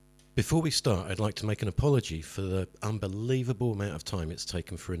Before we start, I'd like to make an apology for the unbelievable amount of time it's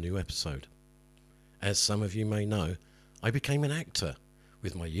taken for a new episode. As some of you may know, I became an actor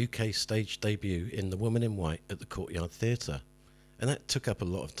with my UK stage debut in The Woman in White at the Courtyard Theatre, and that took up a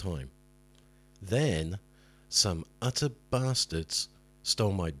lot of time. Then, some utter bastards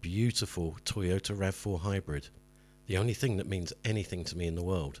stole my beautiful Toyota RAV4 Hybrid, the only thing that means anything to me in the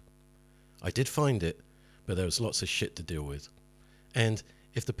world. I did find it, but there was lots of shit to deal with. And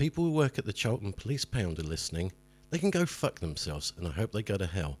if the people who work at the Charlton Police Pound are listening, they can go fuck themselves, and I hope they go to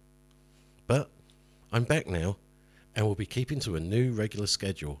hell. But I'm back now, and we'll be keeping to a new regular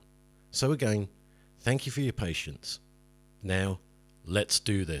schedule. So again, thank you for your patience. Now, let's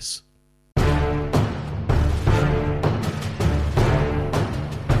do this.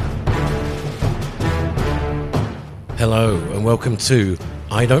 Hello, and welcome to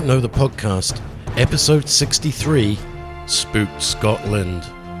I Don't Know the Podcast, episode 63, Spooked Scotland.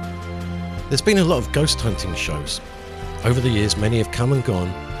 There's been a lot of ghost hunting shows. Over the years, many have come and gone,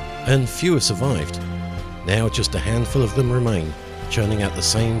 and few have survived. Now just a handful of them remain, churning out the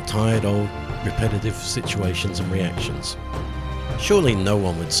same tired old, repetitive situations and reactions. Surely no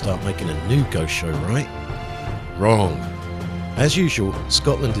one would start making a new ghost show, right? Wrong. As usual,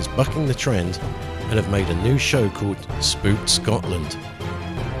 Scotland is bucking the trend and have made a new show called Spooked Scotland.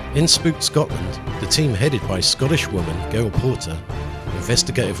 In Spooked Scotland, the team headed by Scottish woman Gail Porter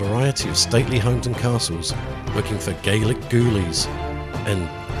investigate a variety of stately homes and castles looking for Gaelic ghoulies and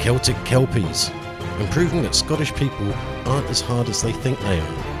Celtic kelpies, and proving that Scottish people aren't as hard as they think they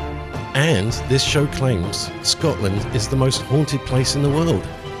are. And this show claims Scotland is the most haunted place in the world.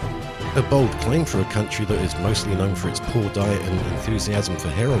 A bold claim for a country that is mostly known for its poor diet and enthusiasm for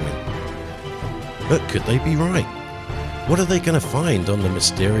heroin. But could they be right? What are they going to find on the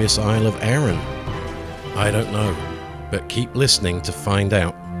mysterious Isle of Arran? I don't know, but keep listening to find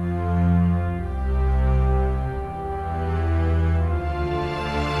out.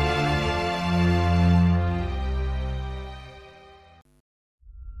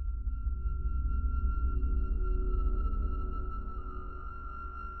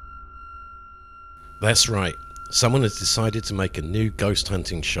 That's right, someone has decided to make a new ghost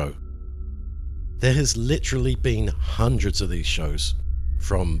hunting show. There has literally been hundreds of these shows,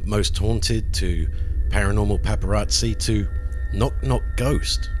 from Most Haunted to Paranormal Paparazzi to Knock Knock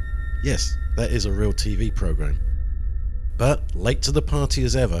Ghost. Yes, that is a real TV program. But late to the party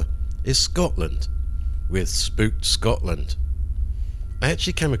as ever is Scotland, with Spooked Scotland. I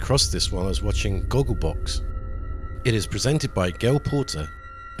actually came across this while I was watching Gogglebox. It is presented by Gail Porter,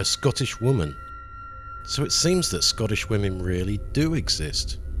 a Scottish woman. So it seems that Scottish women really do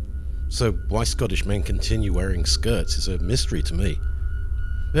exist. So why Scottish men continue wearing skirts is a mystery to me.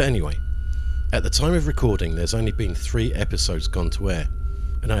 But anyway, at the time of recording there's only been 3 episodes gone to air,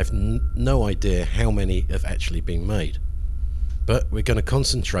 and I have no idea how many have actually been made. But we're going to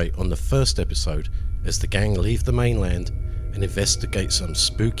concentrate on the first episode as the gang leave the mainland and investigate some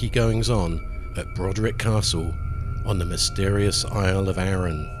spooky goings on at Broderick Castle on the mysterious Isle of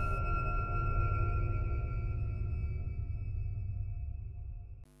Arran.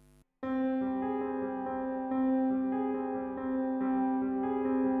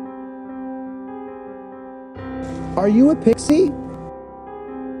 Are you a pixie?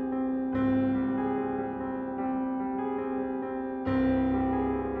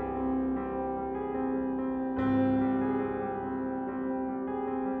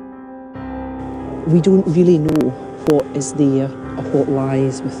 We don't really know what is there or what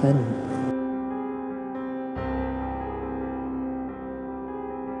lies within.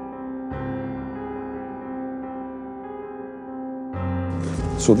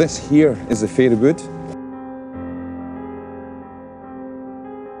 So this here is the Fairy Wood.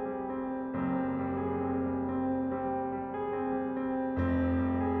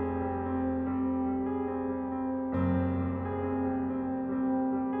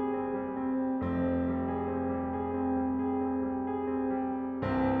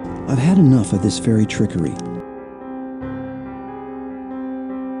 I've had enough of this fairy trickery.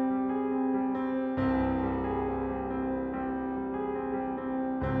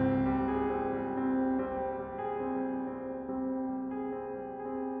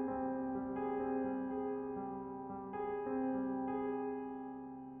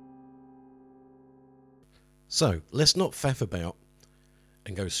 So, let's not faff about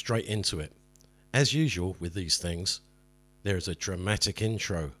and go straight into it. As usual with these things, there is a dramatic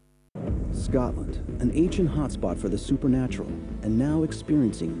intro. Scotland, an ancient hotspot for the supernatural, and now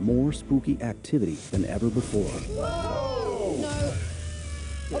experiencing more spooky activity than ever before. Whoa!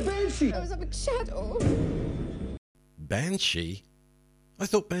 No. A banshee! There was a big shadow. Banshee? I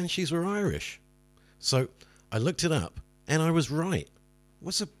thought banshees were Irish. So I looked it up and I was right.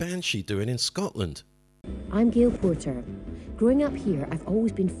 What's a banshee doing in Scotland? I'm Gail Porter. Growing up here, I've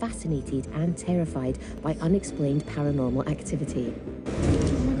always been fascinated and terrified by unexplained paranormal activity.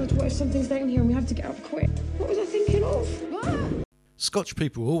 Oh my god, what if something's down here and we have to get up quick? What was I thinking of? Ah! Scotch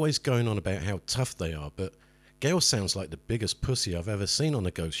people are always going on about how tough they are, but Gail sounds like the biggest pussy I've ever seen on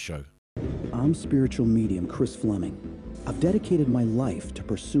a ghost show. I'm spiritual medium Chris Fleming. I've dedicated my life to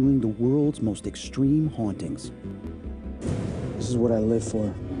pursuing the world's most extreme hauntings. This is what I live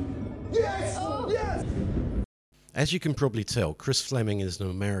for. Yes! Oh! Yes! As you can probably tell, Chris Fleming is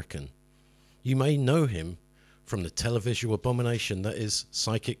an American. You may know him from the televisual abomination that is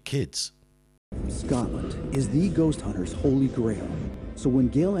Psychic Kids. Scotland is the ghost hunter's holy grail. So when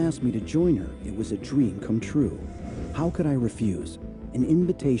Gail asked me to join her, it was a dream come true. How could I refuse? An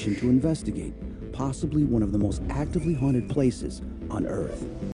invitation to investigate possibly one of the most actively haunted places on Earth.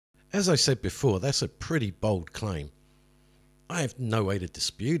 As I said before, that's a pretty bold claim. I have no way to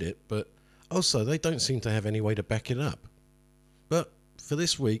dispute it, but also they don't seem to have any way to back it up. But for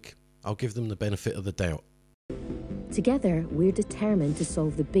this week, I'll give them the benefit of the doubt. Together, we're determined to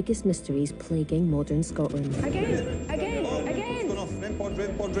solve the biggest mysteries plaguing modern Scotland. Again!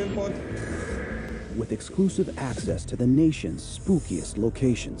 With exclusive access to the nation's spookiest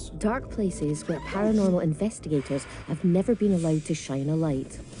locations. Dark places where paranormal investigators have never been allowed to shine a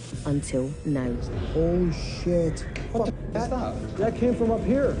light. Until now. Oh shit. What the f*** is that? That came from up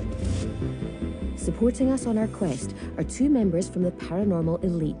here. Supporting us on our quest are two members from the paranormal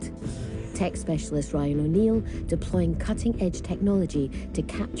elite. Tech specialist Ryan O'Neill deploying cutting-edge technology to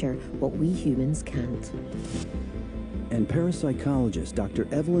capture what we humans can't. And parapsychologist Dr.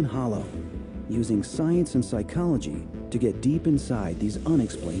 Evelyn Hollow, using science and psychology to get deep inside these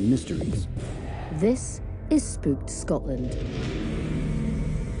unexplained mysteries. This is Spooked Scotland.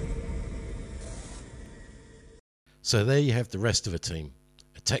 So there you have the rest of the team.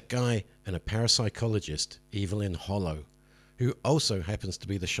 A tech guy and a parapsychologist, Evelyn Hollow, who also happens to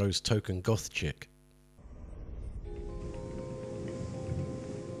be the show's token goth chick.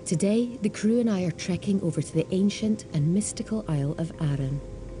 Today, the crew and I are trekking over to the ancient and mystical Isle of Arran,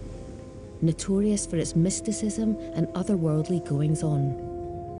 notorious for its mysticism and otherworldly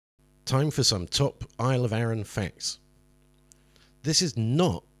goings-on. Time for some top Isle of Arran facts. This is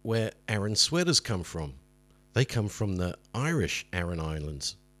not where Arran sweaters come from. They come from the Irish Aran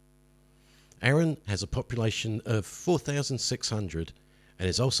Islands. Arran has a population of 4,600 and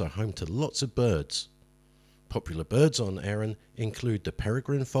is also home to lots of birds. Popular birds on Arran include the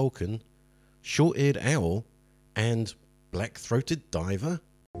peregrine falcon, short-eared owl, and black-throated diver.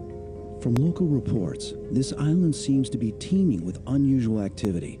 From local reports, this island seems to be teeming with unusual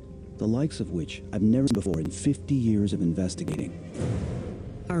activity, the likes of which I've never seen before in 50 years of investigating.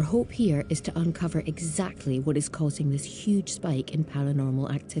 Our hope here is to uncover exactly what is causing this huge spike in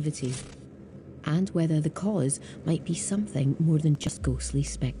paranormal activity, and whether the cause might be something more than just ghostly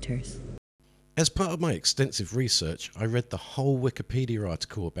spectres. As part of my extensive research, I read the whole Wikipedia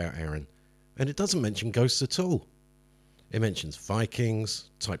article about Arran, and it doesn't mention ghosts at all. It mentions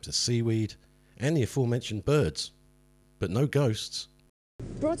Vikings, types of seaweed, and the aforementioned birds, but no ghosts.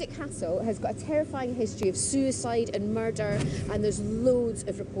 Brodick Castle has got a terrifying history of suicide and murder, and there's loads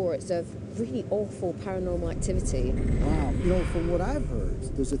of reports of really awful paranormal activity. Wow, you know, from what I've heard,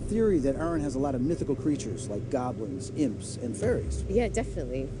 there's a theory that Arran has a lot of mythical creatures like goblins, imps, and fairies. Yeah,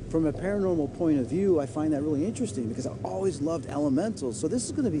 definitely. From a paranormal point of view, I find that really interesting because I've always loved elementals, so this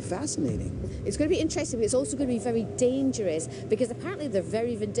is going to be fascinating. It's going to be interesting, but it's also going to be very dangerous because apparently they're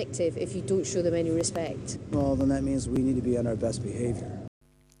very vindictive if you don't show them any respect. Well, then that means we need to be on our best behavior.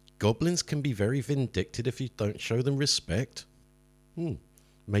 Goblins can be very vindictive if you don't show them respect.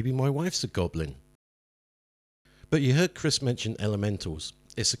 Maybe my wife's a goblin. But you heard Chris mention elementals.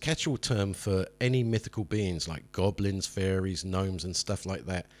 It's a catch-all term for any mythical beings like goblins, fairies, gnomes and stuff like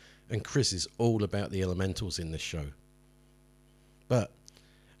that. And Chris is all about the elementals in this show. But,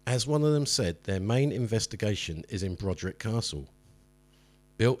 as one of them said, their main investigation is in Broderick Castle.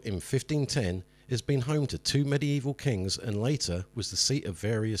 Built in 1510, it's been home to two medieval kings and later was the seat of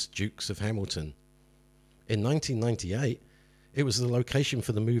various Dukes of Hamilton. In 1998, it was the location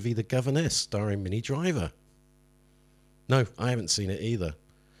for the movie The Governess starring Minnie Driver. No, I haven't seen it either.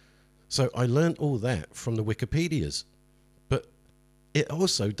 So I learnt all that from the Wikipedias. But it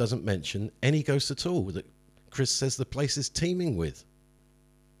also doesn't mention any ghosts at all that Chris says the place is teeming with.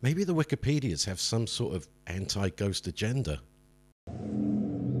 Maybe the Wikipedias have some sort of anti-ghost agenda.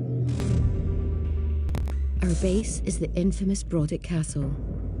 Our base is the infamous Brodick Castle,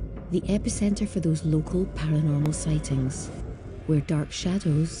 the epicenter for those local paranormal sightings, where dark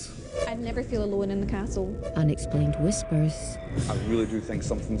shadows, I'd never feel alone in the castle. unexplained whispers, I really do think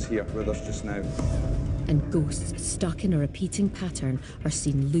something's here with us just now. and ghosts stuck in a repeating pattern are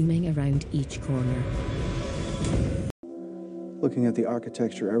seen looming around each corner. Looking at the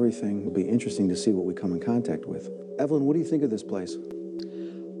architecture, everything, will be interesting to see what we come in contact with. Evelyn, what do you think of this place?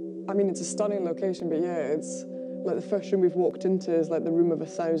 I mean, it's a stunning location, but yeah, it's like the first room we've walked into is like the room of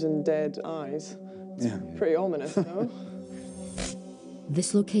 1,000 dead eyes. It's pretty ominous, no?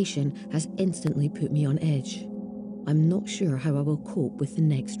 This location has instantly put me on edge. I'm not sure how I will cope with the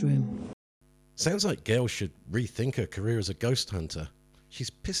next room. Sounds like Gail should rethink her career as a ghost hunter.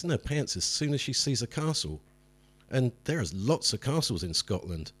 She's pissing her pants as soon as she sees a castle. And there's lots of castles in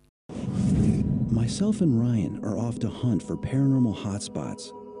Scotland. Myself and Ryan are off to hunt for paranormal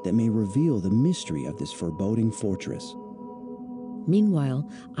hotspots that may reveal the mystery of this foreboding fortress. Meanwhile,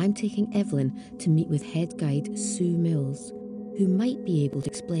 I'm taking Evelyn to meet with head guide Sue Mills, who might be able to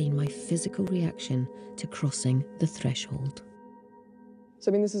explain my physical reaction to crossing the threshold.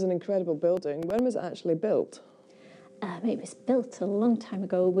 So, I mean, this is an incredible building. When was it actually built? It was built a long time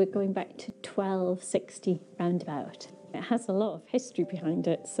ago. We're going back to 1260 roundabout. It has a lot of history behind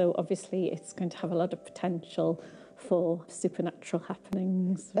it, so obviously it's going to have a lot of potential for supernatural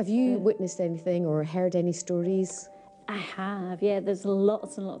happenings. Have you witnessed anything or heard any stories? I have, yeah. There's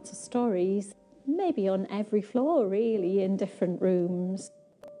lots and lots of stories, maybe on every floor, really, in different rooms.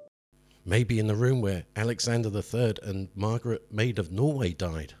 Maybe in the room where Alexander III and Margaret, Maid of Norway,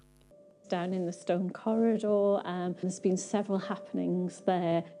 died. Down in the stone corridor, there's been several happenings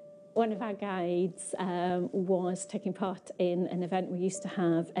there. One of our guides was taking part in an event we used to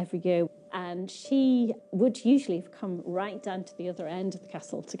have every year, and she would usually have come right down to the other end of the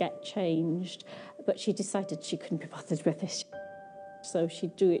castle to get changed, but she decided she couldn't be bothered with this. So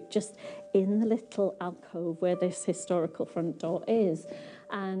she'd do it just in the little alcove where this historical front door is.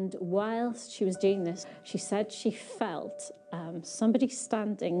 And whilst she was doing this, she said she felt somebody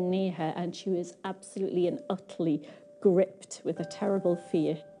standing near her, and she was absolutely and utterly gripped with a terrible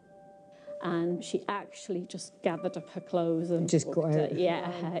fear. And she actually just gathered up her clothes and just got out.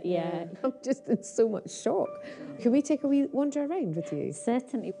 Yeah. I'm just in so much shock. Can we take a wee wander around with you?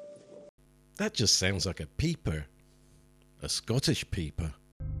 Certainly. That just sounds like a peeper. A Scottish peeper.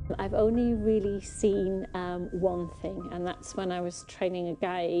 I've only really seen one thing, and that's when I was training a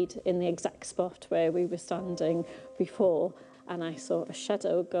guide in the exact spot where we were standing before, and I saw a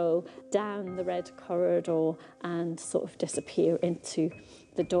shadow go down the red corridor and sort of disappear into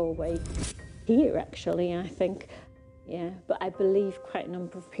the doorway. Here, actually, I think. Yeah, but I believe quite a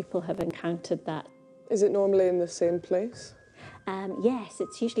number of people have encountered that. Is it normally in the same place? Yes,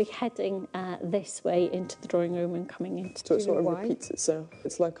 it's usually heading this way into the drawing room and coming into. So it sort of repeats itself.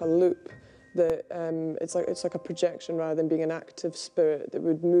 It's like a loop. That it's like a projection rather than being an active spirit that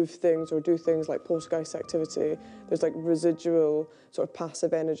would move things or do things like poltergeist activity. There's like residual sort of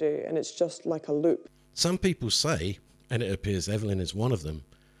passive energy, and it's just like a loop. Some people say, and it appears Evelyn is one of them,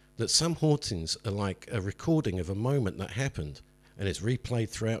 that some hauntings are like a recording of a moment that happened, and it's replayed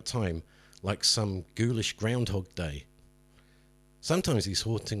throughout time like some ghoulish Groundhog Day. Sometimes these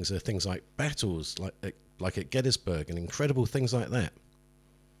hauntings are things like battles, like at Gettysburg, and incredible things like that.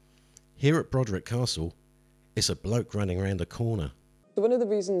 Here at Broderick Castle, it's a bloke running around a corner. So one of the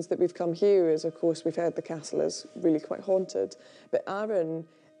reasons that we've come here is, of course, we've heard the castle is really quite haunted, but Arran,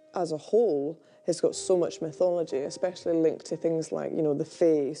 as a whole, has got so much mythology, especially linked to things like, you know, the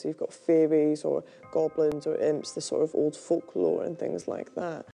fae. So you've got fairies or goblins or imps, the sort of old folklore and things like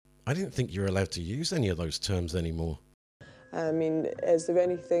that. I didn't think you were allowed to use any of those terms anymore. I mean, is there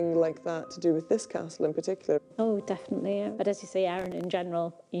anything like that to do with this castle in particular? Oh, definitely. But as you say, Arran in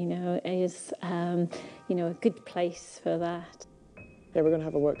general, you know, is, you know, a good place for that. Yeah, we're going to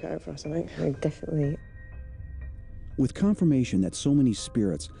have a work cut out for us, I think. Definitely. With confirmation that so many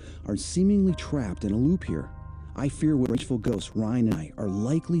spirits are seemingly trapped in a loop here, I fear what vengeful ghosts Ryan and I are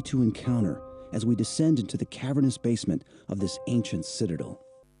likely to encounter as we descend into the cavernous basement of this ancient citadel.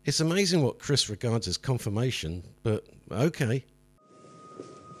 It's amazing what Chris regards as confirmation, but okay.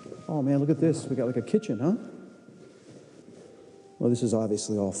 Oh man, look at this. We got like a kitchen, huh? Well, this is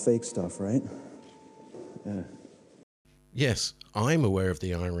obviously all fake stuff, right? Yeah. Yes, I'm aware of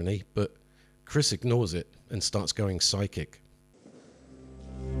the irony, but Chris ignores it and starts going psychic.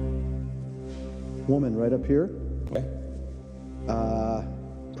 Woman right up here. Okay.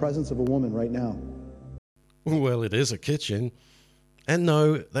 Presence of a woman right now. Well, it is a kitchen. And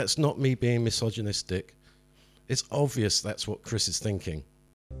no, that's not me being misogynistic. It's obvious that's what Chris is thinking.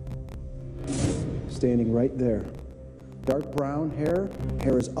 Standing right there. Dark brown hair.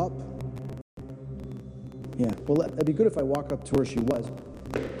 Hair is up. Yeah, well, it'd be good if I walk up to where she was.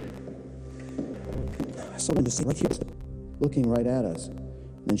 I saw her just right here, looking right at us.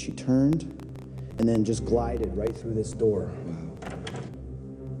 And then she turned, and then just glided right through this door.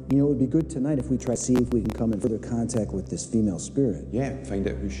 You know, it would be good tonight if we try to see if we can come in further contact with this female spirit. Yeah, find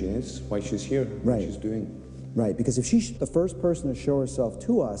out who she is, why she's here, what she's doing. Right, because if she's the first person to show herself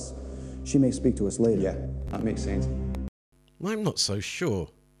to us, she may speak to us later. Yeah, that makes sense. I'm not so sure.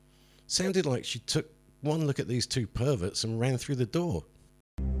 Sounded like she took one look at these two perverts and ran through the door.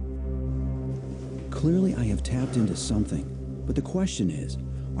 Clearly I have tapped into something, but the question is,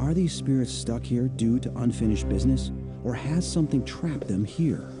 are these spirits stuck here due to unfinished business, or has something trapped them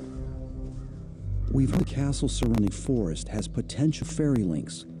here? We've heard the castle's surrounding forest has potential fairy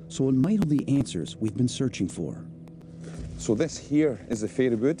links, so it might hold the answers we've been searching for. So this here is the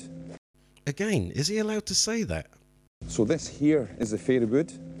fairy wood. Again, is he allowed to say that? So this here is the fairy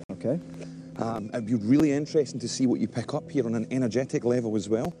wood. Okay. It'd be really interesting to see what you pick up here on an energetic level as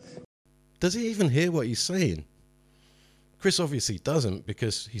well. Does he even hear what he's saying? Chris obviously doesn't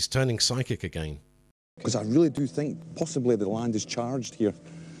because he's turning psychic again. Because I really do think possibly the land is charged here.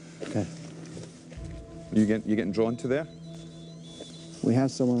 Okay. You getting drawn to there? We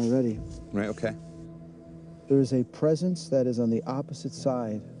have someone already. Right, okay. There is a presence that is on the opposite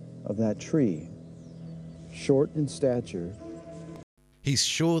side of that tree, short in stature. He's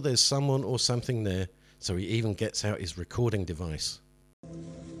sure there's someone or something there, so he even gets out his recording device.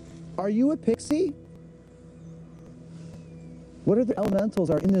 Are you a pixie? What other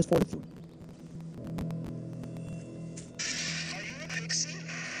elementals are in this forest?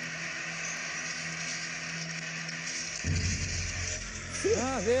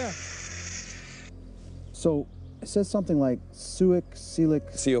 Ah, there. So it says something like Suic,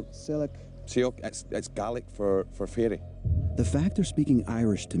 Selic, Seoc. Seoc, it's Gaelic for fairy. The fact they're speaking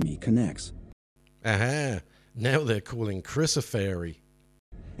Irish to me connects. Aha! Now they're calling Chris a fairy.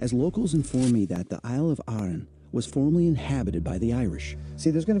 As locals inform me that the Isle of Arran was formerly inhabited by the Irish.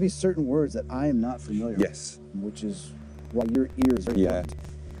 See, there's going to be certain words that I am not familiar Yes. with, which is why your ears are... Yeah.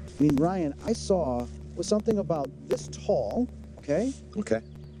 I mean, Ryan, I saw was something about this tall, okay? Okay.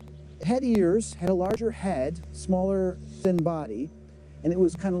 It had ears, had a larger head, smaller, thin body, and it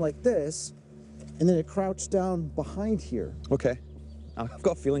was kind of like this, and then it crouched down behind here. Okay. I've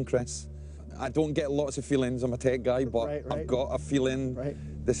got a feeling, Chris. I don't get lots of feelings. I'm a tech guy, but Right. I've got a feeling Right.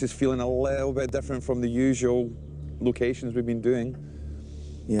 this is feeling a little bit different from the usual locations we've been doing.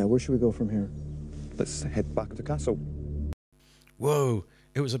 Yeah, where should we go from here? Let's head back to the castle. Whoa,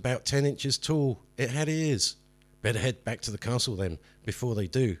 it was about 10 inches tall. It had ears. Better head back to the castle then, before they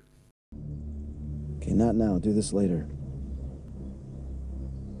do. Okay, not now. Do this later.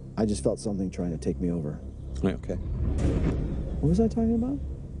 I just felt something trying to take me over. Right, okay. What was I talking about?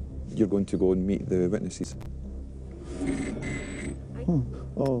 You're going to go and meet the witnesses.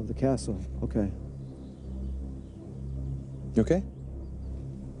 Oh, the castle. Okay. You okay?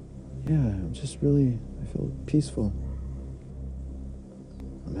 Yeah, I'm just really, I feel peaceful.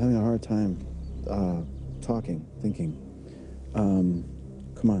 I'm having a hard time talking, thinking.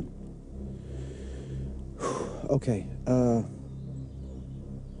 Come on. Okay,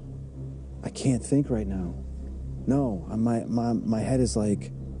 I can't think right now. No, my head is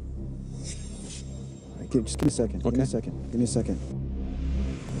like... Just give me a second. Okay. Give me a second.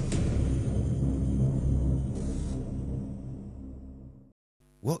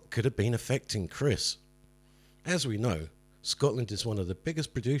 What could have been affecting Chris? As we know, Scotland is one of the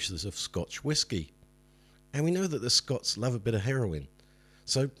biggest producers of Scotch whisky. And we know that the Scots love a bit of heroin.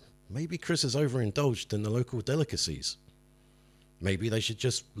 So maybe Chris has overindulged in the local delicacies. Maybe they should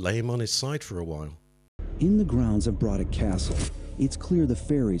just lay him on his side for a while. In the grounds of Broddick Castle, it's clear the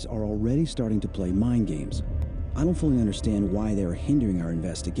fairies are already starting to play mind games. I don't fully understand why they are hindering our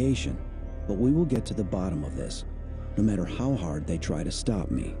investigation, but we will get to the bottom of this, no matter how hard they try to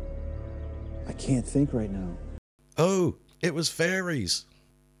stop me. I can't think right now. Oh, it was fairies.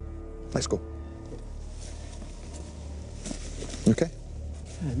 Let's go. You okay?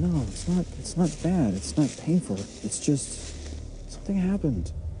 Yeah, no, it's not bad. It's not painful. It's just something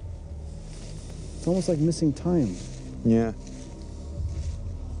happened. It's almost like missing time. Yeah.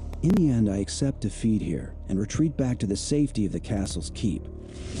 In the end, I accept defeat here and retreat back to the safety of the castle's keep,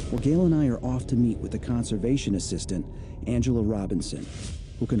 where Gail and I are off to meet with the conservation assistant, Angela Robinson,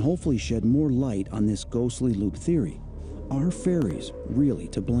 who can hopefully shed more light on this ghostly loop theory. Are fairies really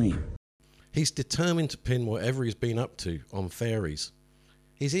to blame? He's determined to pin whatever he's been up to on fairies.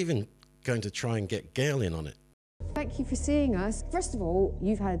 He's even going to try and get Gail in on it. thank you for seeing us. First of all,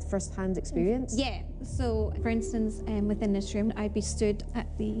 you've had first-hand experience. Yeah, so for instance, within this room, I'd be stood at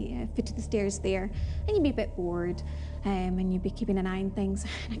the foot of the stairs there, and you'd be a bit bored, and you'd be keeping an eye on things,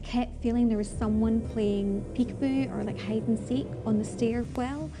 and I kept feeling there was someone playing peekaboo or like hide and seek on the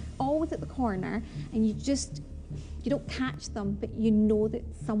stairwell, always at the corner, and you don't catch them, but you know that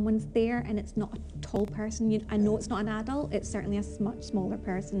someone's there, and it's not a tall person. I know it's not an adult, it's certainly a much smaller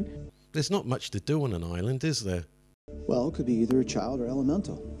person. There's not much to do on an island, is there? Well, it could be either a child or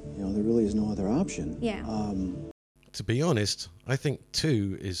elemental. You know, there really is no other option. Yeah. To be honest, I think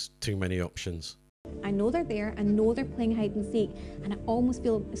 2 is too many options. I know they're there, I know they're playing hide and seek, and I almost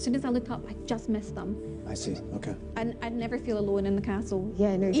feel, as soon as I look up, I just miss them. I see, okay. I never feel alone in the castle.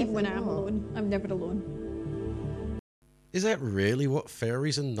 Yeah, no, even when definitely I'm not. alone, I'm never alone. Is that really what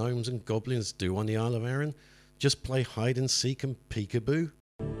fairies and gnomes and goblins do on the Isle of Arran? Just play hide and seek and peekaboo?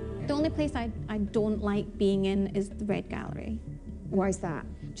 The only place I don't like being in is the Red Gallery. Why is that?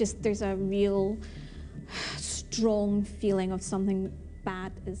 Just there's a real strong feeling of something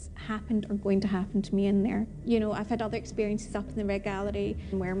bad has happened or going to happen to me in there. You know, I've had other experiences up in the Red Gallery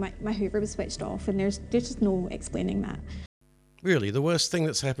where my Hoover was switched off, and there's just no explaining that. Really, the worst thing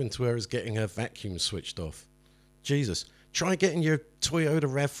that's happened to her is getting her vacuum switched off. Jesus, try getting your Toyota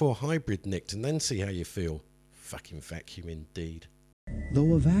RAV4 hybrid nicked and then see how you feel. Fucking vacuum indeed.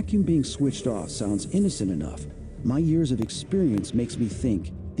 Though a vacuum being switched off sounds innocent enough, my years of experience makes me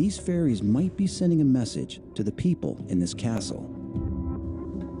think these fairies might be sending a message to the people in this castle.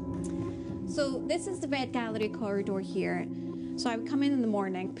 So this is the Red Gallery corridor here. So I would come in the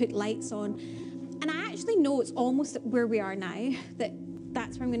morning, put lights on, and I actually know it's almost where we are now,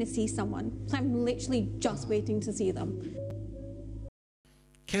 that's where I'm going to see someone. So I'm literally just waiting to see them.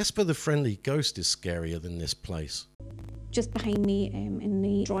 Casper the Friendly Ghost is scarier than this place. Just behind me in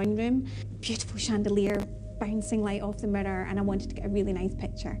the drawing room, beautiful chandelier, bouncing light off the mirror, and I wanted to get a really nice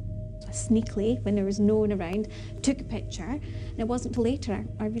picture. So I sneakily, when there was no one around, took a picture, and it wasn't until later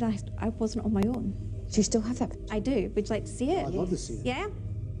I realised I wasn't on my own. Do you still have that? I do. Would you like to see it? I'd love to see it. Yeah?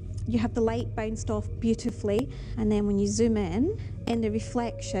 You have the light bounced off beautifully, and then when you zoom in the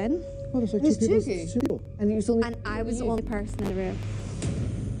reflection... Oh, there's like There's two two. people. And I was the only person in the room.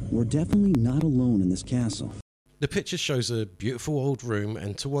 We're definitely not alone in this castle. The picture shows a beautiful old room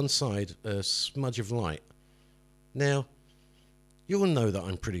and to one side a smudge of light. Now, you'll know that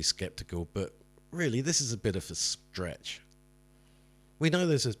I'm pretty sceptical, but really this is a bit of a stretch. We know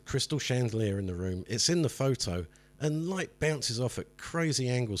there's a crystal chandelier in the room, it's in the photo, and light bounces off at crazy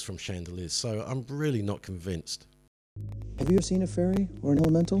angles from chandeliers, so I'm really not convinced. Have you ever seen a fairy or an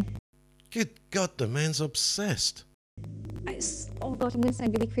elemental? Good God, the man's obsessed. Oh God, I'm going to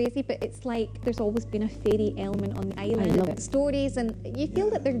sound really crazy, but it's like there's always been a fairy element on the island. Stories, and you feel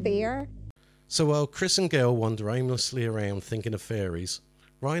that they're there. So while Chris and Gail wander aimlessly around thinking of fairies,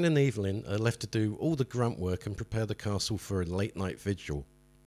 Ryan and Evelyn are left to do all the grunt work and prepare the castle for a late night vigil.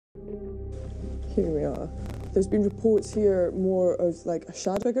 Here we are. There's been reports here more of like a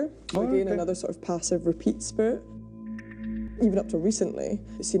shadowdigger, again another sort of passive repeat spirit. Even up to recently,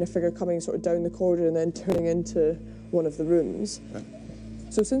 I've seen a figure coming sort of down the corridor and then turning into one of the rooms.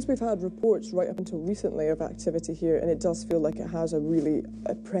 So since we've had reports right up until recently of activity here, and it does feel like it has a really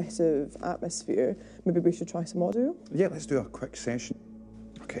oppressive atmosphere, maybe we should try some audio? Yeah, let's do a quick session.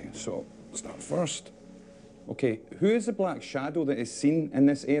 Okay, so start first. Okay, who is the black shadow that is seen in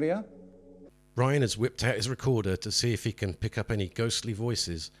this area? Ryan has whipped out his recorder to see if he can pick up any ghostly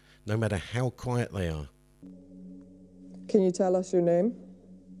voices, no matter how quiet they are. Can you tell us your name?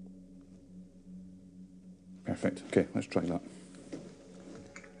 Perfect. Okay, let's try that.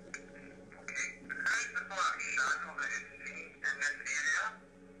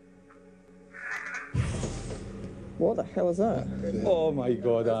 What the hell is that? Oh my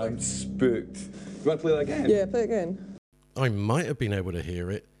God, I'm spooked. You want to play that again? Yeah, play it again. I might have been able to hear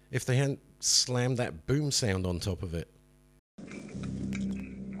it if they hadn't slammed that boom sound on top of it.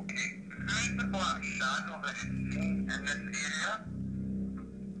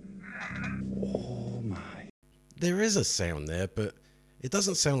 Oh my. There is a sound there, but it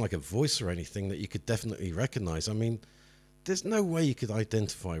doesn't sound like a voice or anything that you could definitely recognise. I mean, there's no way you could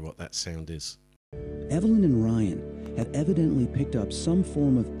identify what that sound is. Evelyn and Ryan have evidently picked up some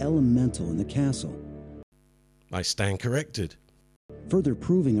form of elemental in the castle, I stand corrected. further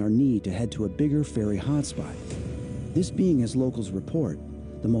proving our need to head to a bigger fairy hotspot. This being, as locals report,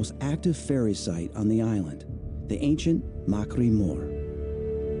 the most active fairy site on the island, the ancient Macri Moor.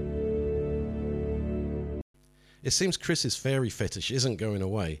 It seems Chris's fairy fetish isn't going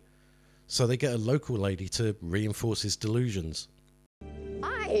away, so they get a local lady to reinforce his delusions.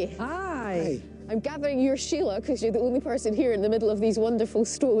 Hi. Hey. I'm gathering you're Sheila because you're the only person here in the middle of these wonderful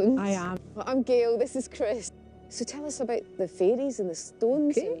stones. I am. Well, I'm Gail, this is Chris. So tell us about the fairies and the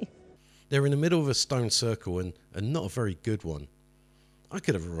stones. Okay. They're in the middle of a stone circle and not a very good one. I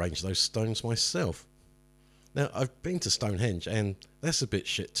could have arranged those stones myself. Now, I've been to Stonehenge and that's a bit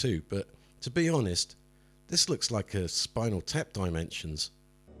shit too, but to be honest, this looks like a Spinal Tap dimensions.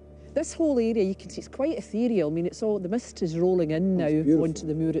 This whole area, you can see, it's quite ethereal. I mean, it's all, the mist is rolling in now onto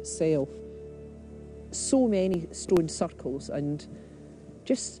the moor itself. So many stone circles and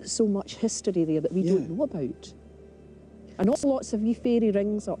just so much history there that we don't know about. And also lots of wee fairy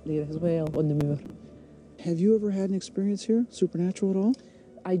rings up there as well on the moor. Have you ever had an experience here, supernatural at all?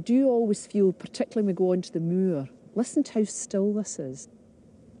 I do always feel, particularly when we go onto the moor, listen to how still this is.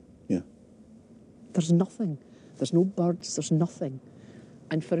 Yeah. There's nothing. There's no birds, there's nothing.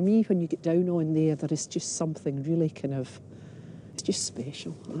 And for me, when you get down on there, there is just something really kind of, it's just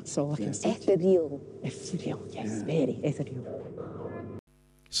special. That's all I can say. Ethereal. Ethereal, yes, very ethereal.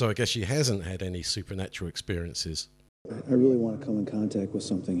 So I guess she hasn't had any supernatural experiences. I really want to come in contact with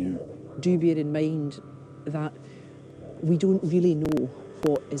something here. Do bear in mind that we don't really know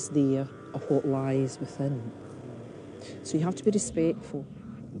what is there or what lies within. So you have to be respectful.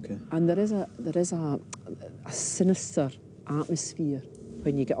 Okay. And there is a sinister atmosphere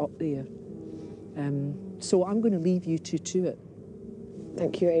when you get up there. So I'm going to leave you two to it.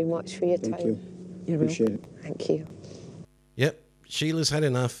 Thank you very much for your time. Thank you. You're Appreciate welcome. it. Thank you. Yep, Sheila's had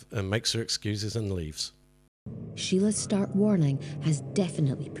enough and makes her excuses and leaves. Sheila's stark warning has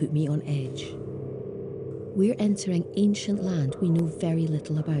definitely put me on edge. We're entering ancient land we know very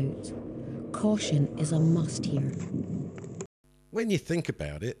little about. Caution is a must here. When you think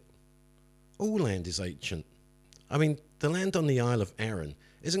about it, all land is ancient. I mean, the land on the Isle of Arran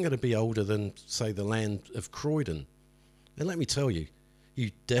isn't going to be older than, say, the land of Croydon. And let me tell you, you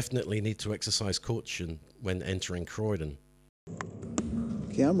definitely need to exercise caution when entering Croydon.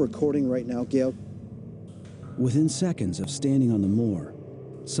 Okay, I'm recording right now, Gail. Within seconds of standing on the moor,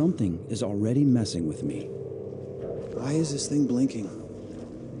 something is already messing with me. Why is this thing blinking?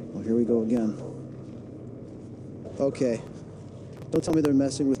 Well, here we go again. Okay. Don't tell me they're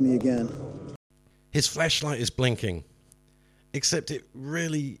messing with me again. His flashlight is blinking, except it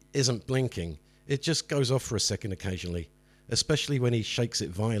really isn't blinking. It just goes off for a second occasionally, especially when he shakes it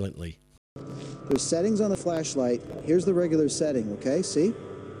violently. There's settings on the flashlight. Here's the regular setting, okay? See?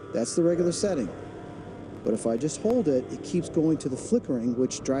 That's the regular setting. But if I just hold it, it keeps going to the flickering,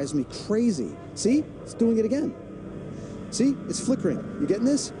 which drives me crazy. See? It's doing it again. See? It's flickering. You getting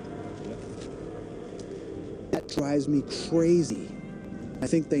this? That drives me crazy. I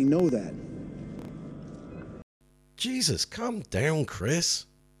think they know that. Jesus, calm down, Chris.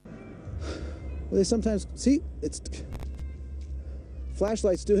 Well, they sometimes... See? It's...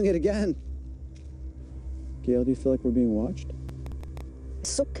 Flashlight's doing it again. Gail, do you feel like we're being watched?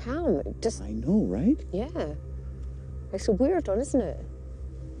 It's so calm. Just... I know, right? Yeah. It's a weird one, isn't it?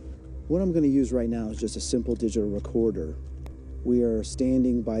 What I'm going to use right now is just a simple digital recorder. We are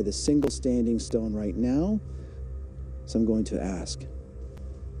standing by the single standing stone right now, so I'm going to ask,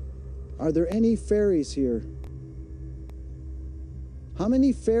 are there any fairies here? How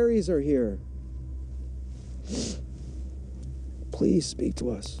many fairies are here? Please speak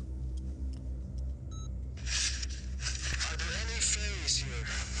to us. Are there any fairies here?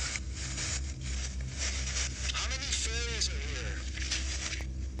 How many fairies are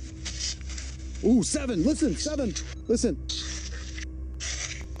here? Ooh, 7! Listen, 7! Listen.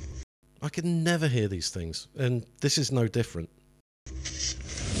 I can never hear these things, and this is no different.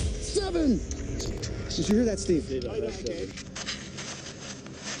 7! Did you hear that, Steve? How many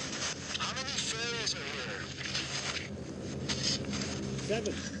fairies are here?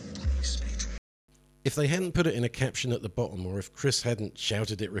 7. If they hadn't put it in a caption at the bottom, or if Chris hadn't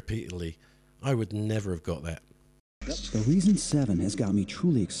shouted it repeatedly, I would never have got that. The reason 7 has got me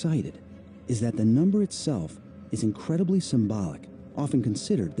truly excited is that the number itself is incredibly symbolic, often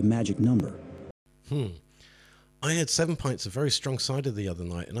considered the magic number. I had 7 pints of very strong cider the other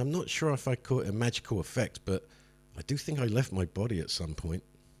night, and I'm not sure if I caught a magical effect, but I do think I left my body at some point.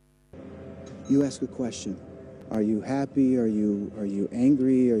 You ask a question. Are you happy? Are you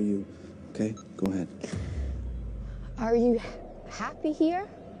angry? Are you... Okay, go ahead. Are you happy here?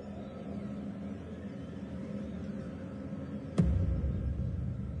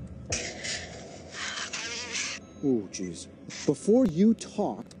 Oh, jeez. Before you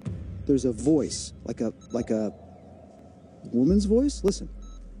talk, there's a voice, like a woman's voice. Listen.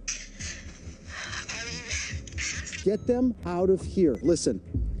 Get them out of here. Listen.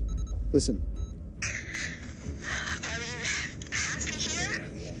 Listen.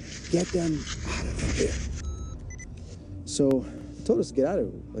 Get them out of here. So, they told us to get out of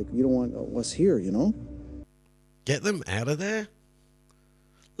it. Like, you don't want us here, you know? Get them out of there?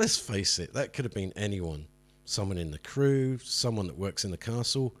 Let's face it, that could have been anyone. Someone in the crew, someone that works in the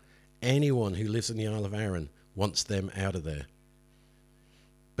castle, anyone who lives in the Isle of Arran wants them out of there.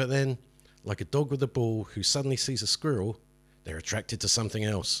 But then, like a dog with a ball who suddenly sees a squirrel, they're attracted to something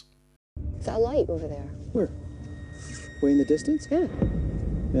else. Is that a light over there? Where? Way in the distance? Yeah.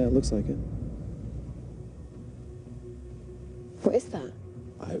 Yeah, it looks like it. What is that?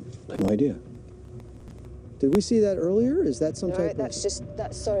 I have no idea. Did we see that earlier? Is that some type that's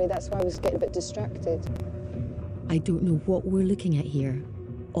sorry, that's why I was getting a bit distracted. I don't know what we're looking at here.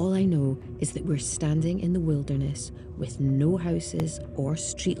 All I know is that we're standing in the wilderness with no houses or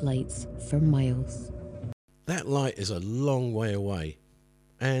streetlights for miles. That light is a long way away.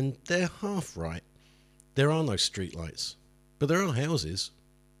 And they're half right. There are no streetlights, but there are houses.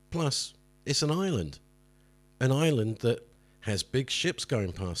 Plus, it's an island. An island that has big ships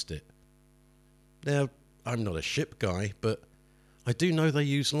going past it. Now, I'm not a ship guy, but I do know they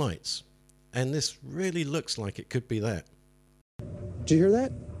use lights. And this really looks like it could be that. Did you hear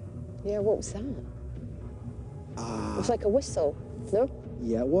that? Yeah, what was that? It was like a whistle, no?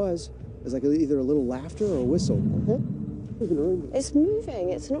 Yeah, it was. It was like either a little laughter or a whistle. It's moving,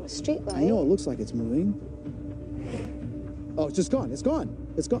 it's not a street light. I know, it looks like it's moving. Oh, it's just gone. It's gone.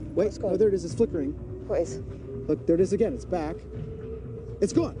 It's gone. Wait, oh, there it is. It's flickering. What is? Look, there it is again. It's back.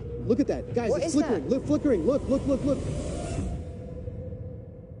 It's gone. Look at that. Guys, what it's is flickering. That? Look, flickering. Look, look, look, look.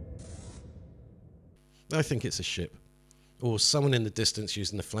 I think it's a ship. Or someone in the distance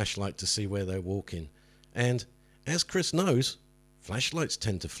using the flashlight to see where they're walking. And, as Chris knows, flashlights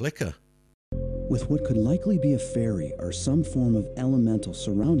tend to flicker. With what could likely be a fairy or some form of elemental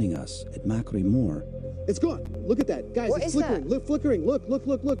surrounding us at Macquarie Moor. It's gone. Look at that. Guys, what it's flickering. Look, flickering. Look, look,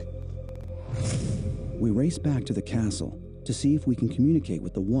 look, look. We race back to the castle to see if we can communicate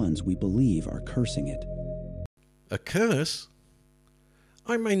with the ones we believe are cursing it. A curse?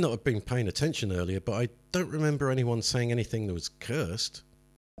 I may not have been paying attention earlier, but I don't remember anyone saying anything that was cursed.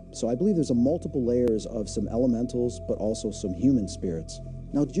 So I believe there's a multiple layers of some elementals, but also some human spirits.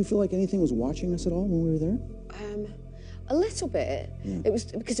 Now, did you feel like anything was watching us at all when we were there? A little bit. Yeah. It was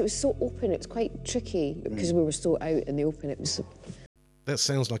because it was so open. It was quite tricky because we were so out in the open. It was. That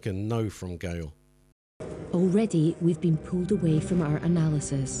sounds like a no from Gail. Already, we've been pulled away from our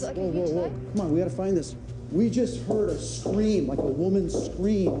analysis. Whoa, whoa, whoa! Come on, we gotta find this. We just heard a scream, like a woman's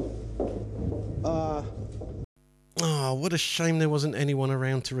scream. Oh, what a shame there wasn't anyone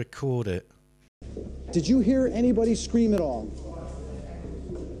around to record it. Did you hear anybody scream at all?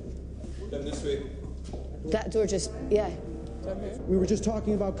 Down this way. That door just, yeah. We were just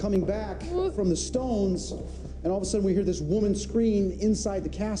talking about coming back from the stones, and all of a sudden we hear this woman scream inside the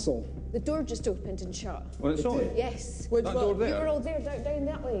castle. The door just opened and shut. Well, it's on? Yes. That door there? We were all there, down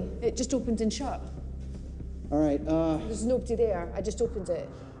that way. It just opened and shut. All right, There's nobody there. I just opened it.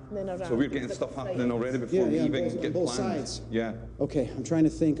 And then I ran. So we're getting stuff happening already before we even get both planned. sides. Yeah. Okay, I'm trying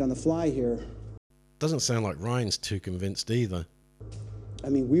to think on the fly here. Doesn't sound like Ryan's too convinced either. I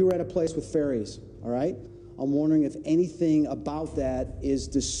mean, we were at a place with fairies, all right? I'm wondering if anything about that is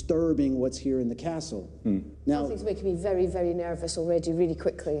disturbing what's here in the castle. Now, Something's making me very, very nervous already, really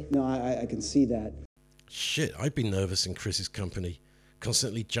quickly. No, I can see that. Shit, I'd be nervous in Chris's company.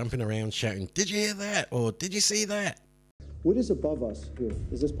 Constantly jumping around shouting, "Did you hear that?" or "Did you see that?" What is above us here?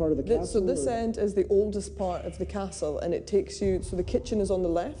 Is this part of the castle? So this or? end is the oldest part of the castle, and it takes you, so the kitchen is on the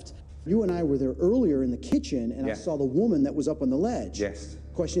left. You and I were there earlier in the kitchen, and I saw the woman that was up on the ledge. Yes.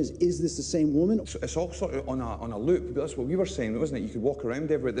 Question is this the same woman? So it's all sort of on a loop, but that's what we were saying, wasn't it? You could walk around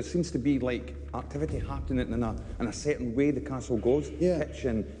everywhere. There seems to be like activity happening in a certain way the castle goes. Yeah.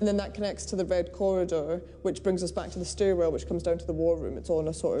 Kitchen. And then that connects to the red corridor, which brings us back to the stairwell, which comes down to the war room. It's all in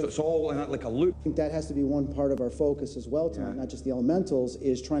a sort of... So it's all in like a loop. I think that has to be one part of our focus as well tonight, not just the elementals,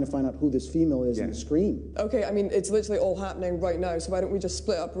 is trying to find out who this female is in the scream. Okay, I mean, it's literally all happening right now, so why don't we just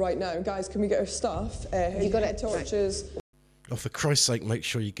split up right now? Guys, can we get our stuff? You got it? Torches. Oh, for Christ's sake, make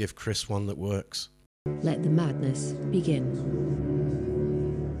sure you give Chris one that works. Let the madness begin.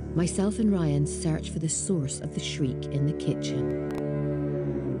 Myself and Ryan search for the source of the shriek in the kitchen.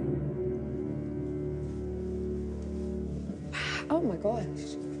 Oh my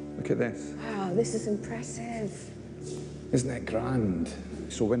gosh. Look at this. Wow, this is impressive. Isn't it grand?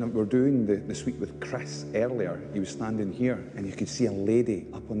 So when we were doing the suite with Chris earlier, he was standing here and you could see a lady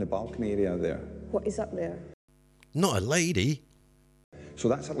up on the balcony area there. What is up there? Not a lady. So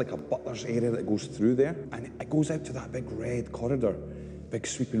that's like a butler's area that goes through there, and it goes out to that big red corridor, big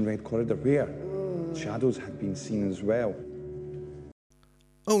sweeping red corridor where shadows had been seen as well.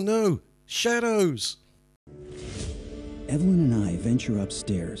 Oh no! Shadows! Evelyn and I venture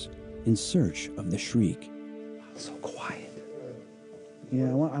upstairs in search of the shriek. So quiet. Yeah,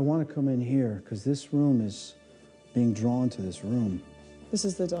 I want to come in here because this room is being drawn to this room. This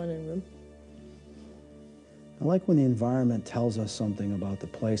is the dining room. I like when the environment tells us something about the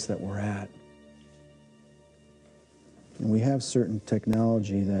place that we're at. And we have certain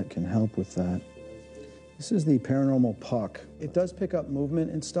technology that can help with that. This is the paranormal puck. It does pick up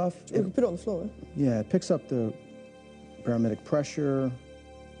movement and stuff. We can put it on the floor. Yeah, it picks up the barometric pressure,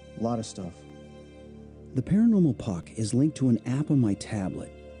 a lot of stuff. The Paranormal Puck is linked to an app on my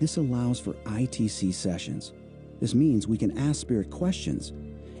tablet. This allows for ITC sessions. This means we can ask Spirit questions,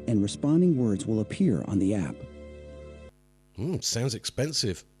 and responding words will appear on the app. Sounds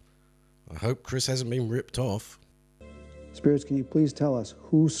expensive. I hope Chris hasn't been ripped off. Spirits, can you please tell us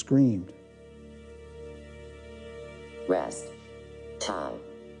who screamed? Rest, tie,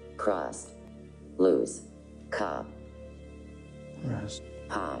 crust, lose, cup, Rest.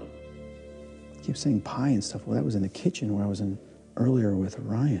 pie. Keep saying pie and stuff. Well, that was in the kitchen where I was in earlier with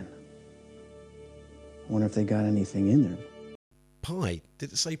Ryan. I wonder if they got anything in there. Pie?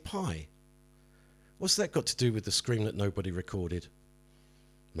 Did it say pie? What's that got to do with the scream that nobody recorded?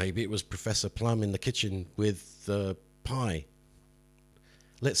 Maybe it was Professor Plum in the kitchen with the pie.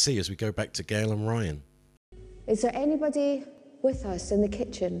 Let's see as we go back to Gail and Ryan. Is there anybody with us in the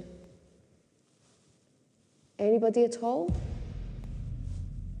kitchen? Anybody at all?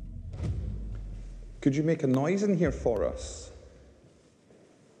 Could you make a noise in here for us?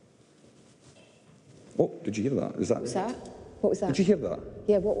 Oh, did you hear that? What was that? What was that? Did you hear that?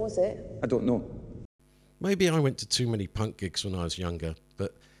 Yeah, what was it? I don't know. Maybe I went to too many punk gigs when I was younger,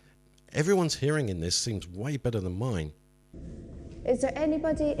 but everyone's hearing in this seems way better than mine. Is there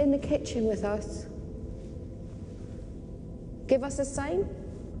anybody in the kitchen with us? Give us a sign.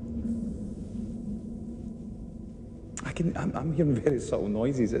 I'm hearing very subtle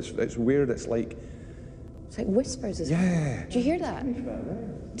noises. It's weird. It's like whispers. Isn't Yeah. it? Did you hear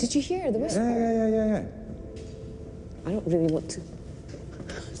that? Did you hear the whisper? Yeah. I don't really want to.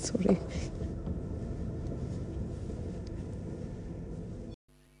 Sorry.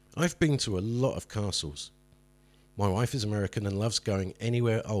 I've been to a lot of castles. My wife is American and loves going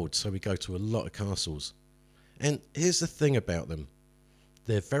anywhere old, so we go to a lot of castles. And here's the thing about them.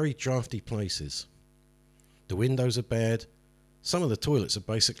 They're very drafty places. The windows are bad. Some of the toilets are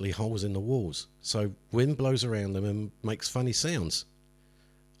basically holes in the walls, so wind blows around them and makes funny sounds.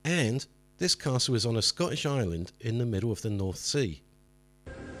 And this castle is on a Scottish island in the middle of the North Sea.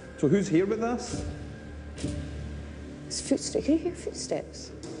 So who's here with us? It's footsteps. Can you hear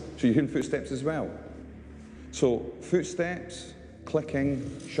footsteps? So you're hearing footsteps as well? So footsteps,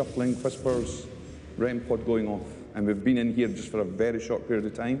 clicking, shuffling, whispers, REM pod going off. And we've been in here just for a very short period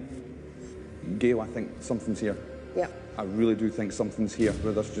of time. Gail, I think something's here. Yeah. I really do think something's here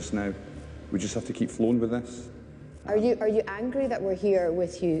with us just now. We just have to keep flowing with this. Are you angry that we're here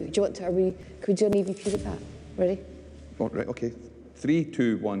with you? Do you want to? Could we do an EVP with that? Ready? Oh, right, okay. 3,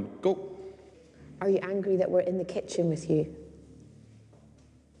 2, 1, go. Are you angry that we're in the kitchen with you?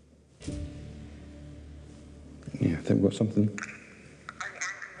 Yeah, I think we've got something.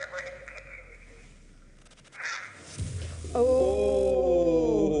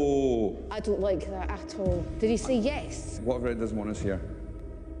 Oh! I don't like that at all. Did he say yes? Whatever it doesn't want us here.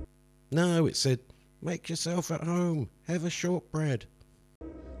 No, it said, make yourself at home, have a shortbread.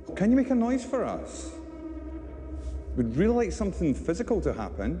 Can you make a noise for us? We'd really like something physical to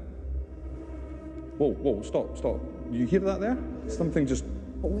happen. Whoa, stop. You hear that there? Something just...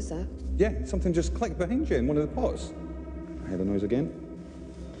 What was that? Yeah, something just clicked behind you in one of the pots. I heard the noise again.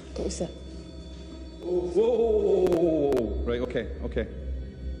 What was that? Whoa! Right, okay.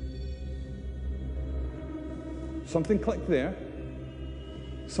 Something clicked there.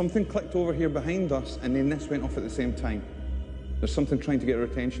 Something clicked over here behind us, and then this went off at the same time. There's something trying to get our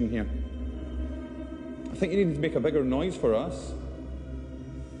attention here. I think you need to make a bigger noise for us.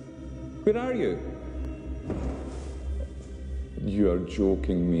 Where are you? You are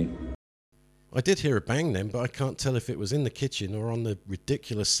joking me. I did hear a bang then, but I can't tell if it was in the kitchen or on the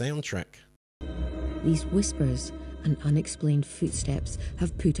ridiculous soundtrack. These whispers and unexplained footsteps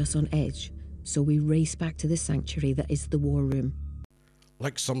have put us on edge, so we race back to the sanctuary that is the war room.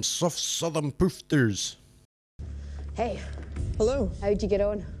 Like some soft southern poofters. Hey. Hello. How'd you get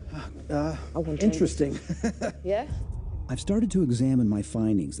on? Interesting. Yeah? I've started to examine my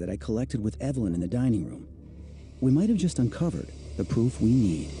findings that I collected with Evelyn in the dining room. We might have just uncovered the proof we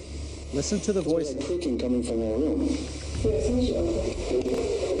need. Listen to the voice. Like creaking coming from our room.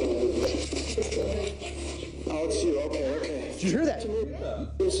 Oh, it's you. Okay. Did you hear that?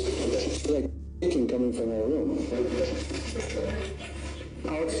 It's like coming from our room.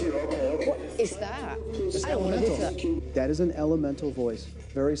 Oh, it's you. Okay. What is that? It's I don't want to do that. That is an elemental voice,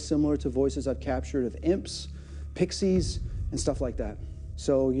 very similar to voices I've captured of imps, pixies, and stuff like that.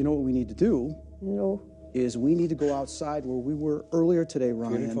 So you know what we need to do? No. Is we need to go outside where we were earlier today,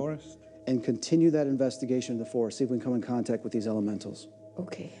 Ryan, forest, and continue that investigation in the forest. See if we can come in contact with these elementals.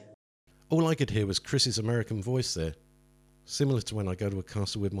 Okay. All I could hear was Chris's American voice there, similar to when I go to a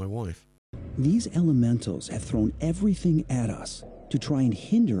castle with my wife. These elementals have thrown everything at us to try and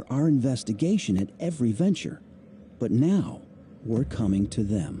hinder our investigation at every venture. But now, we're coming to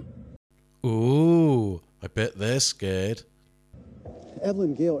them. Ooh, I bet they're scared.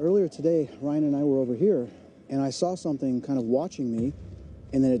 Evelyn, Gail, earlier today, Ryan and I were over here, and I saw something kind of watching me,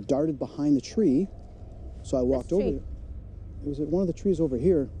 and then it darted behind the tree, so I walked over. It was at one of the trees over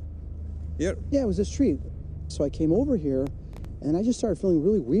here. Here? Yeah, it was this tree. So I came over here, and I just started feeling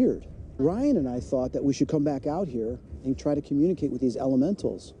really weird. Ryan and I thought that we should come back out here and try to communicate with these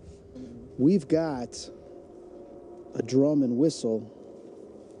elementals. We've got a drum and whistle.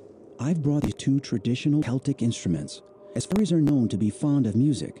 I've brought you 2 traditional Celtic instruments, as fairies are known to be fond of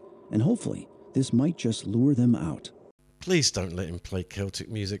music, and hopefully this might just lure them out. Please don't let him play Celtic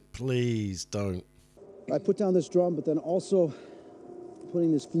music. Please don't. I put down this drum, but then also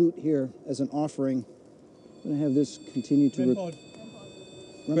putting this flute here as an offering. I'm going to have this continue to... REM pod.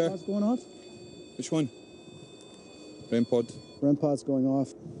 REM pod's going off? Which one? REM pod. REM pod's going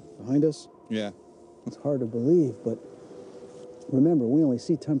off behind us? Yeah. It's hard to believe, but remember, we only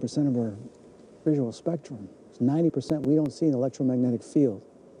see 10% of our visual spectrum. It's 90% we don't see an electromagnetic field.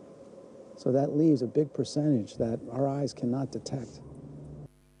 So that leaves a big percentage that our eyes cannot detect.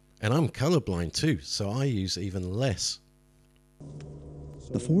 And I'm colorblind too, so I use even less.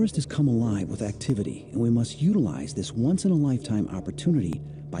 The forest has come alive with activity, and we must utilize this once-in-a-lifetime opportunity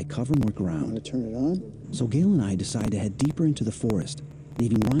by covering more ground. I'm going to turn it on. So Gail and I decide to head deeper into the forest,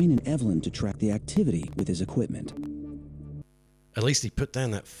 leaving Ryan and Evelyn to track the activity with his equipment. At least he put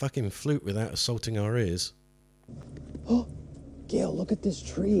down that fucking flute without assaulting our ears. Oh, Gail, look at this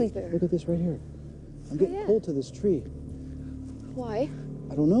tree. Look at this right here. I'm getting pulled to this tree. Why?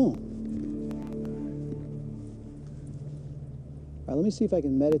 I don't know. All right, let me see if I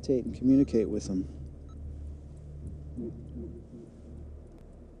can meditate and communicate with them.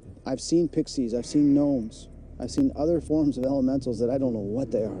 I've seen pixies, I've seen gnomes, I've seen other forms of elementals that I don't know what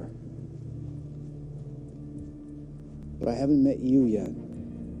they are. But I haven't met you yet,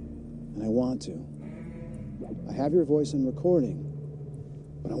 and I want to. I have your voice in recording,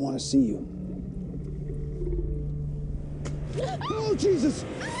 but I want to see you. Oh, Jesus!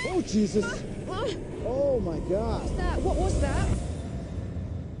 Oh, Jesus! Oh, my God. What's that? What was that?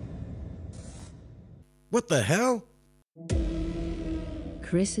 What the hell?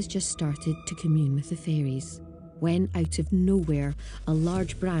 Chris has just started to commune with the fairies when, out of nowhere, a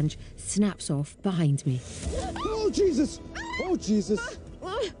large branch snaps off behind me. Oh, Jesus! Oh, Jesus!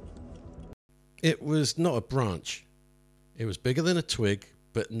 It was not a branch. It was bigger than a twig,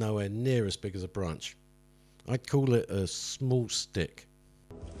 but nowhere near as big as a branch. I'd call it a small stick.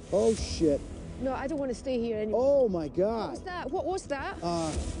 Oh, shit. No, I don't want to stay here anymore. Oh, my God. What was that? What was that?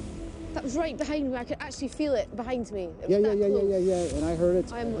 That was right behind me. I could actually feel it behind me. It was Yeah. And I heard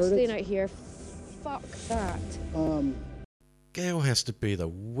it. I'm not staying out here. Fuck that. Gail has to be the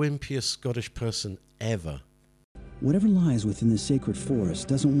wimpiest Scottish person ever. Whatever lies within the sacred forest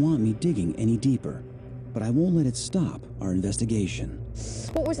doesn't want me digging any deeper, but I won't let it stop our investigation.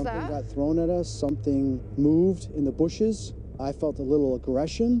 What was Something that? got thrown at us. Something moved in the bushes. I felt a little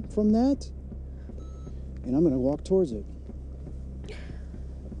aggression from that, and I'm going to walk towards it.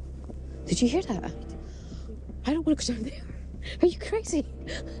 Did you hear that? I don't want to go down there. Are you crazy?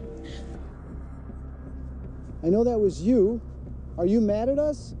 I know that was you. Are you mad at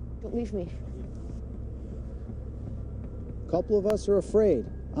us? Don't leave me. A couple of us are afraid.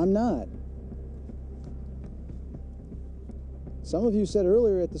 I'm not. Some of you said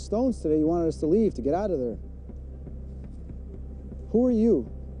earlier at the Stones today you wanted us to leave, to get out of there. Who are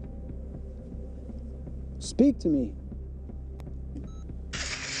you? Speak to me. A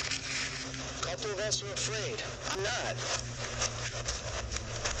couple of us are afraid. I'm not.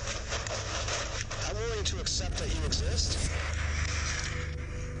 I'm willing to accept that you exist.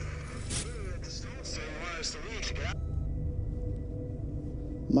 Earlier at the Stones today you wanted us to leave to get out.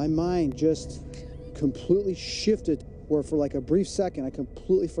 My mind just completely shifted, where for like a brief second I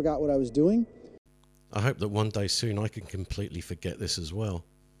completely forgot what I was doing. I hope that one day soon I can completely forget this as well.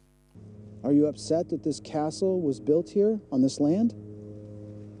 Are you upset that this castle was built here on this land?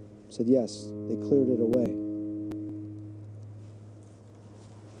 I said yes, they cleared it away.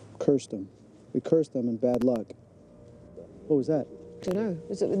 Cursed them. We cursed them in bad luck. What was that? Don't know.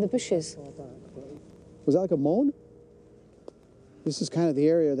 Was it in the bushes? Was that like a moan? This is kind of the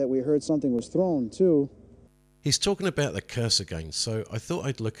area that we heard something was thrown, too. He's talking about the curse again, so I thought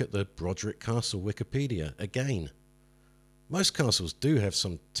I'd look at the Broderick Castle Wikipedia again. Most castles do have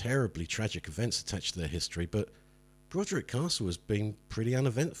some terribly tragic events attached to their history, but Broderick Castle has been pretty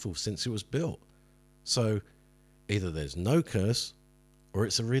uneventful since it was built. So either there's no curse, or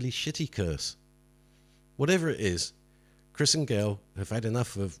it's a really shitty curse. Whatever it is, Chris and Gail have had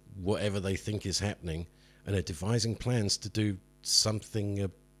enough of whatever they think is happening and are devising plans to do something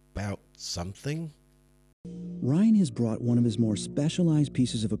about something. Ryan has brought one of his more specialized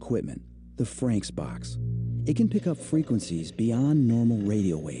pieces of equipment, the Franks box. It can pick up frequencies beyond normal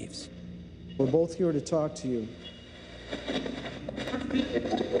radio waves. We're both here to talk to you.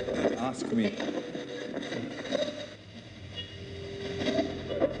 Ask me.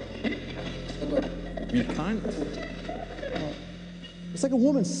 You can't. It's like a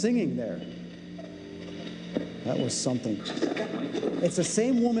woman singing there. That was something. It's the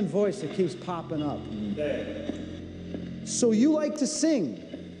same woman voice that keeps popping up. So you like to sing?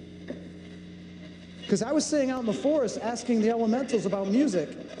 Because I was sitting out in the forest asking the elementals about music.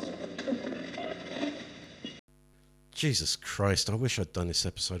 Jesus Christ, I wish I'd done this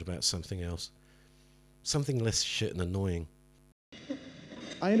episode about something else. Something less shit and annoying.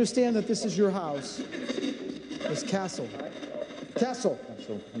 I understand that this is your house. This castle. Castle.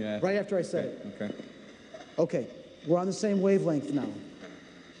 Castle, yeah. Right after I said it. Okay. Okay, we're on the same wavelength now.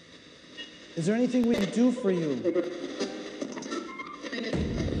 Is there anything we can do for you?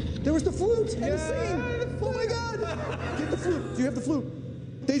 There was the flute and the singing. Oh my God! Get the flute. Do you have the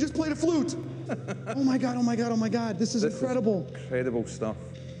flute? They just played a flute. Oh my God, oh my God, oh my God. This is incredible. Incredible stuff.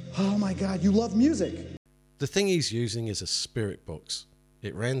 Oh my God, you love music. The thing he's using is a spirit box.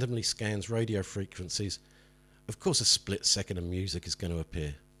 It randomly scans radio frequencies. Of course, a split second of music is going to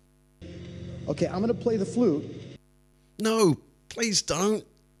appear. Okay, I'm going to play the flute. No, please don't.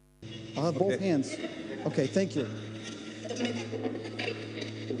 I'll have both hands. Okay, thank you.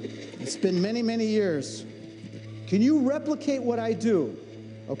 It's been many, many years. Can you replicate what I do?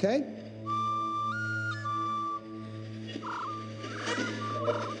 Okay?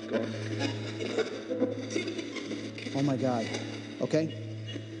 Oh my God. Okay?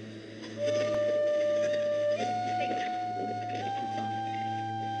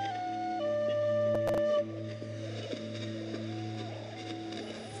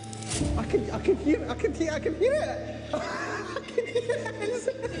 I can hear it. I can hear it. I can hear it.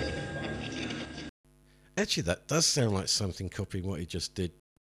 Actually, that does sound like something copying what he just did.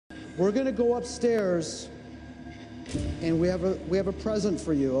 We're going to go upstairs and we have a present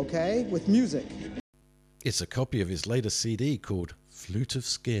for you, okay? With music. It's a copy of his latest CD called Flute of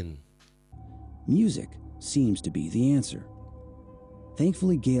Skin. Music seems to be the answer.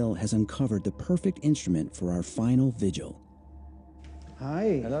 Thankfully, Gail has uncovered the perfect instrument for our final vigil.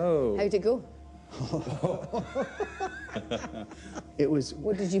 Hi. Hello. How'd it go? It was...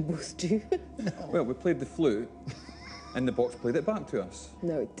 What did you both do? Well, we played the flute, and the box played it back to us.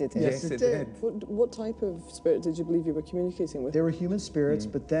 No, it didn't. Yes, it did. What type of spirit did you believe you were communicating with? They were human spirits,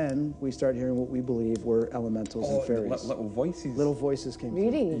 but then we started hearing what we believe were elementals and fairies. Little voices. Little voices came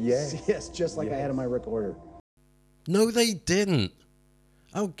through. Really? Yes. Yes, just like I had in my recorder. No, they didn't.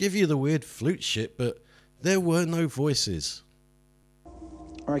 I'll give you the weird flute shit, but there were no voices.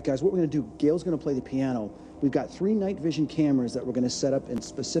 All right, guys, what we're going to do, Gail's going to play the piano. We've got 3 night vision cameras that we're going to set up in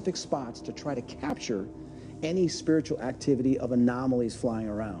specific spots to try to capture any spiritual activity of anomalies flying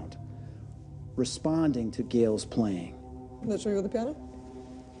around, responding to Gail's playing. Let's show you the piano.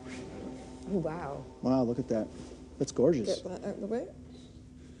 Oh, wow. Wow, look at that. That's gorgeous. Get that out of the way.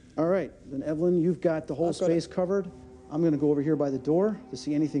 All right, then Evelyn, you've got the whole space covered. I'm going to go over here by the door to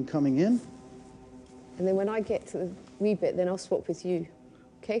see anything coming in. And then when I get to the wee bit, then I'll swap with you.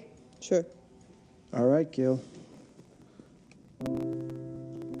 Okay? Sure. All right, Gail.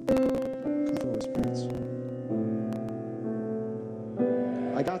 Come forward, spirits.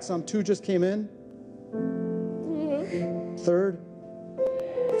 I got some. 2 just came in. 3rd,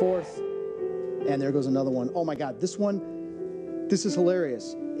 4th, and there goes another one. Oh my God, this is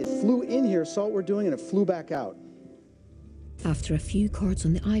hilarious. It flew in here, saw what we're doing, and it flew back out. After a few chords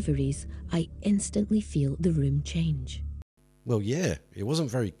on the ivories, I instantly feel the room change. Well, yeah, it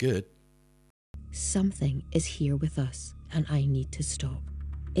wasn't very good. Something is here with us, and I need to stop.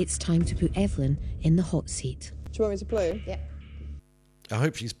 It's time to put Evelyn in the hot seat. Do you want me to play? Yeah. I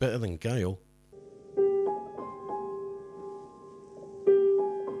hope she's better than Gail.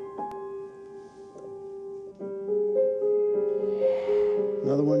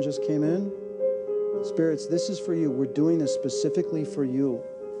 Another Another one just came in. Spirits, this is for you. We're doing this specifically for you.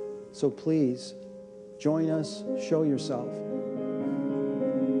 So please, join us, show yourself.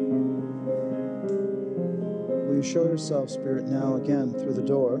 Will you show yourself, Spirit, now again through the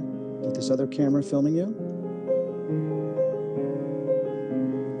door with this other camera filming you?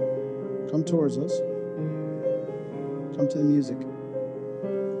 Come towards us. Come to the music.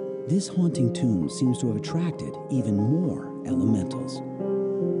 This haunting tomb seems to have attracted even more elementals.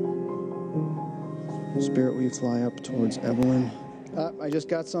 Spirit, will you fly up towards Evelyn? I just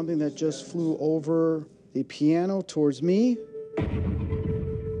got something that just flew over the piano towards me.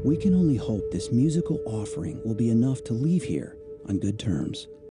 We can only hope this musical offering will be enough to leave here on good terms.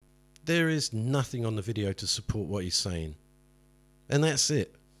 There is nothing on the video to support what he's saying. And that's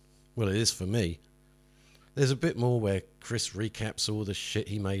it. Well, it is for me. There's a bit more where Chris recaps all the shit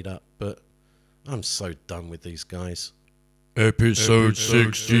he made up, but I'm so done with these guys. Episode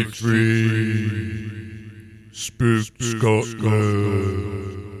 63, Spook Scotland,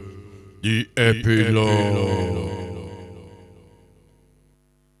 the epilogue.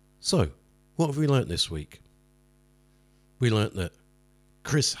 So, what have we learnt this week? We learnt that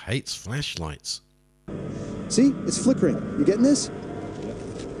Chris hates flashlights. See? It's flickering. You getting this?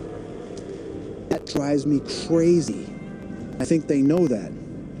 That drives me crazy. I think they know that.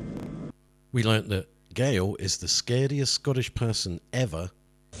 We learnt that Gail is the scariest Scottish person ever.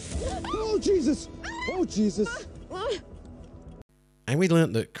 Oh, Jesus! Oh, Jesus! And we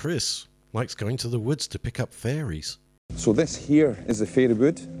learnt that Chris likes going to the woods to pick up fairies. So this here is the fairy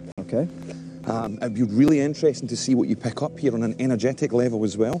wood. Okay. It'd be really interesting to see what you pick up here on an energetic level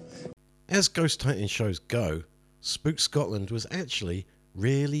as well. As ghost hunting shows go, Spook Scotland was actually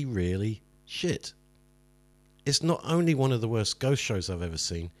really, really shit. It's not only one of the worst ghost shows I've ever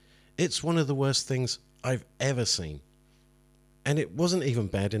seen, it's one of the worst things I've ever seen. And it wasn't even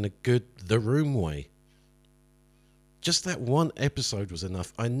bad in a good The Room way. Just that one episode was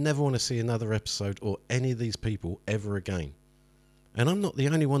enough. I never want to see another episode or any of these people ever again. And I'm not the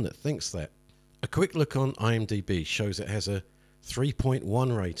only one that thinks that. A quick look on IMDb shows it has a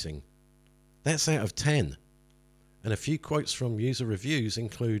 3.1 rating. That's out of 10. And a few quotes from user reviews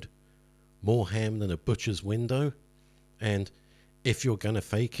include more ham than a butcher's window, and if you're going to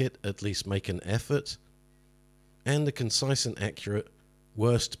fake it, at least make an effort, and the concise and accurate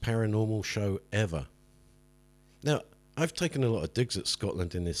worst paranormal show ever. Now, I've taken a lot of digs at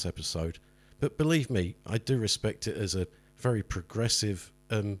Scotland in this episode, but believe me, I do respect it as a very progressive,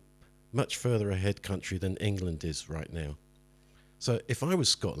 much further ahead country than England is right now. So if I was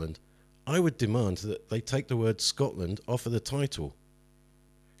Scotland, I would demand that they take the word Scotland off of the title.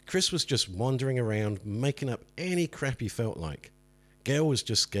 Chris was just wandering around, making up any crap he felt like. Gail was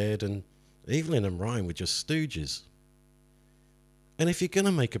just scared, and Evelyn and Ryan were just stooges. And if you're going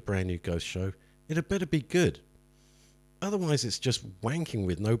to make a brand new ghost show, it had better be good. Otherwise it's just wanking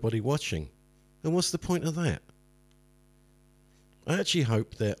with nobody watching. And what's the point of that? I actually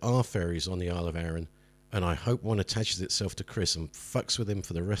hope there are fairies on the Isle of Arran, and I hope one attaches itself to Chris and fucks with him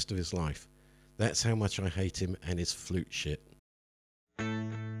for the rest of his life. That's how much I hate him and his flute shit.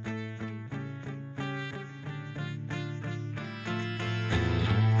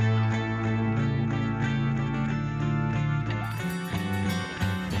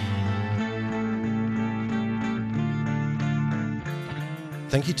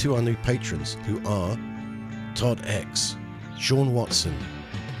 Thank you to our new patrons, who are Todd X, Sean Watson,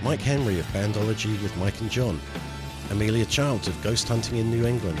 Mike Henry of Bandology with Mike and John, Amelia Childs of Ghost Hunting in New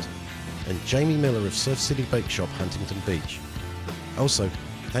England, and Jamie Miller of Surf City Bake Shop, Huntington Beach. Also,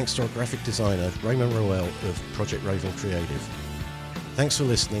 thanks to our graphic designer, Raymond Roel of Project Raven Creative. Thanks for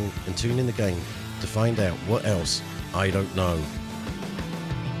listening, and tune in again to find out what else I don't know.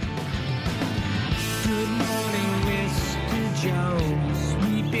 Good morning, Mr. Jones.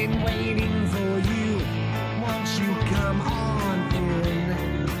 We've been waiting for you. Won't you come on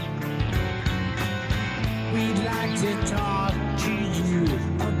in? We'd like to talk to you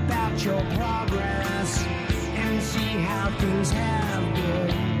about your progress and see how things have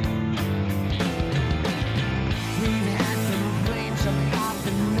been. We've had complaints about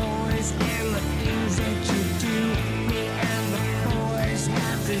the noise and the things that you do. Me and the boys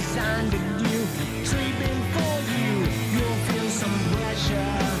have designed a